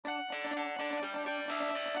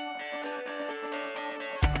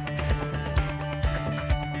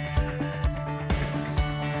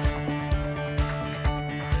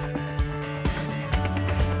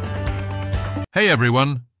Hey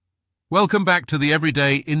everyone, welcome back to the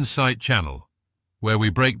Everyday Insight channel, where we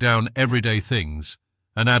break down everyday things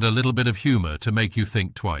and add a little bit of humor to make you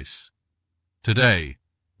think twice. Today,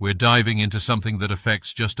 we're diving into something that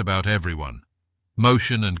affects just about everyone: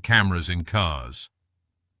 motion and cameras in cars.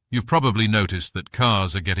 You've probably noticed that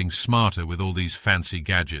cars are getting smarter with all these fancy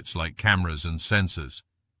gadgets like cameras and sensors.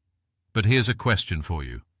 But here's a question for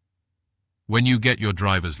you. When you get your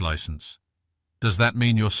driver's license, does that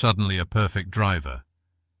mean you're suddenly a perfect driver?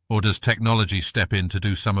 Or does technology step in to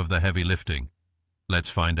do some of the heavy lifting? Let's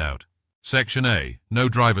find out. Section A. No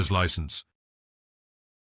driver's license.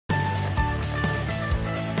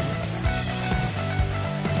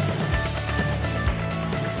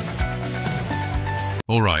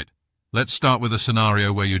 All right, let's start with a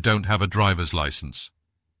scenario where you don't have a driver's license.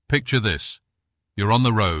 Picture this. You're on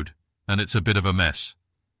the road, and it's a bit of a mess.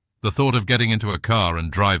 The thought of getting into a car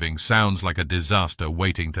and driving sounds like a disaster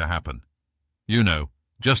waiting to happen. You know,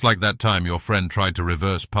 just like that time your friend tried to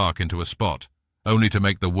reverse park into a spot, only to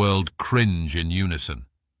make the world cringe in unison.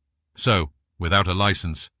 So, without a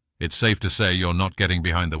license, it's safe to say you're not getting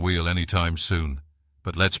behind the wheel anytime soon.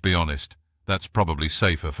 But let's be honest, that's probably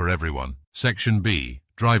safer for everyone. Section B.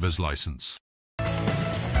 Driver's license.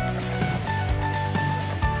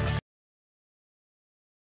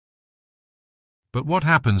 But what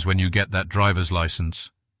happens when you get that driver's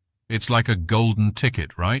license? It's like a golden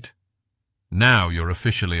ticket, right? Now you're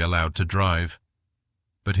officially allowed to drive.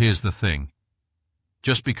 But here's the thing.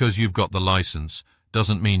 Just because you've got the license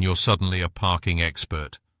doesn't mean you're suddenly a parking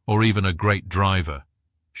expert or even a great driver.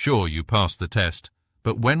 Sure, you passed the test,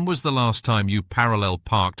 but when was the last time you parallel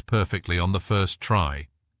parked perfectly on the first try?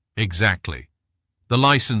 Exactly. The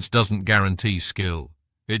license doesn't guarantee skill.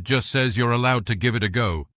 It just says you're allowed to give it a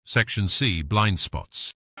go. Section C. Blind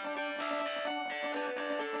spots.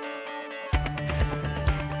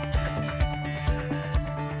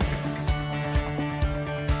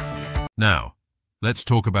 Now, let's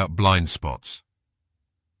talk about blind spots.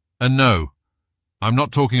 And no, I'm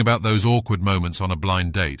not talking about those awkward moments on a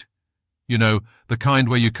blind date. You know, the kind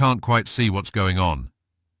where you can't quite see what's going on,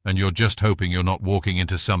 and you're just hoping you're not walking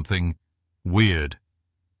into something weird.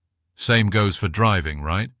 Same goes for driving,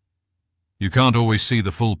 right? You can't always see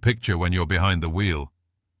the full picture when you're behind the wheel.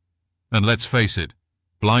 And let's face it,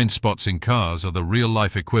 blind spots in cars are the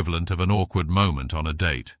real-life equivalent of an awkward moment on a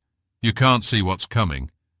date. You can't see what's coming,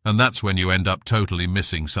 and that's when you end up totally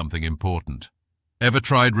missing something important. Ever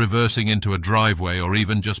tried reversing into a driveway or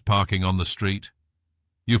even just parking on the street?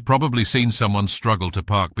 You've probably seen someone struggle to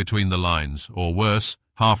park between the lines, or worse,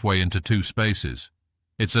 halfway into two spaces.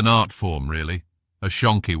 It's an art form, really. A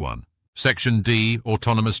shonky one. Section D.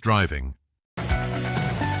 Autonomous driving.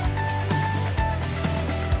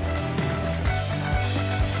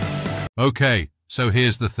 Okay, so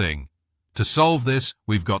here's the thing. To solve this,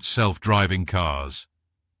 we've got self-driving cars.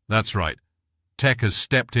 That's right. Tech has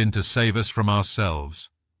stepped in to save us from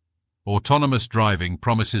ourselves. Autonomous driving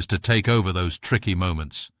promises to take over those tricky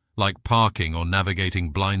moments, like parking or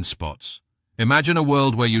navigating blind spots. Imagine a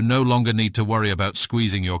world where you no longer need to worry about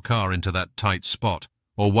squeezing your car into that tight spot,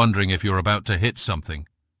 or wondering if you're about to hit something.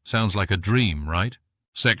 Sounds like a dream, right?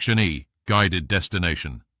 Section E. Guided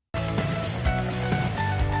destination.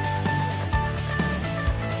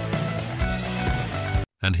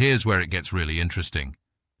 And here's where it gets really interesting.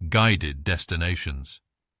 Guided destinations.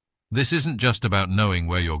 This isn't just about knowing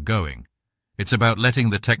where you're going. It's about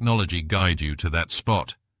letting the technology guide you to that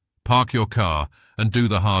spot. Park your car and do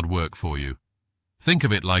the hard work for you. Think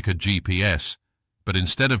of it like a GPS, but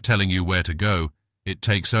instead of telling you where to go, it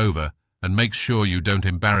takes over and makes sure you don't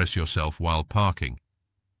embarrass yourself while parking.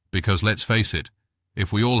 Because let's face it,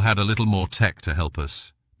 if we all had a little more tech to help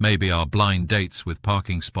us, maybe our blind dates with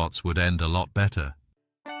parking spots would end a lot better.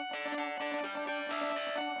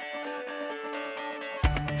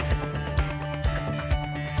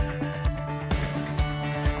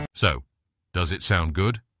 So, does it sound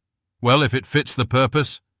good? Well, if it fits the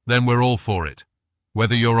purpose, then we're all for it.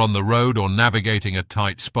 Whether you're on the road or navigating a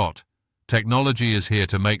tight spot, technology is here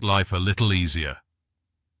to make life a little easier.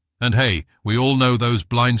 And hey, we all know those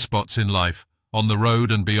blind spots in life, on the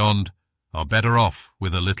road and beyond, are better off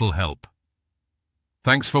with a little help.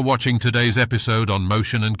 Thanks for watching today's episode on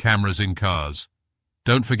motion and cameras in cars.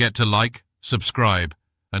 Don't forget to like, subscribe,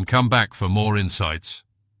 and come back for more insights.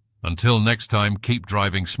 Until next time, keep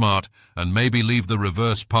driving smart and maybe leave the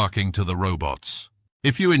reverse parking to the robots.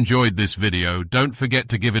 If you enjoyed this video, don't forget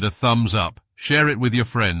to give it a thumbs up, share it with your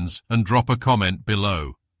friends, and drop a comment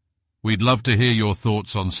below. We'd love to hear your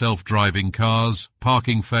thoughts on self-driving cars,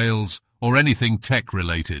 parking fails, or anything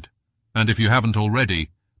tech-related. And if you haven't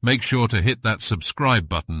already, make sure to hit that subscribe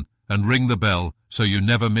button and ring the bell so you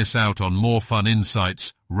never miss out on more fun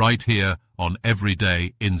insights right here on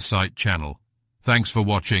Everyday Insight channel. Thanks for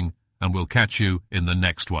watching, and we'll catch you in the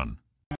next one.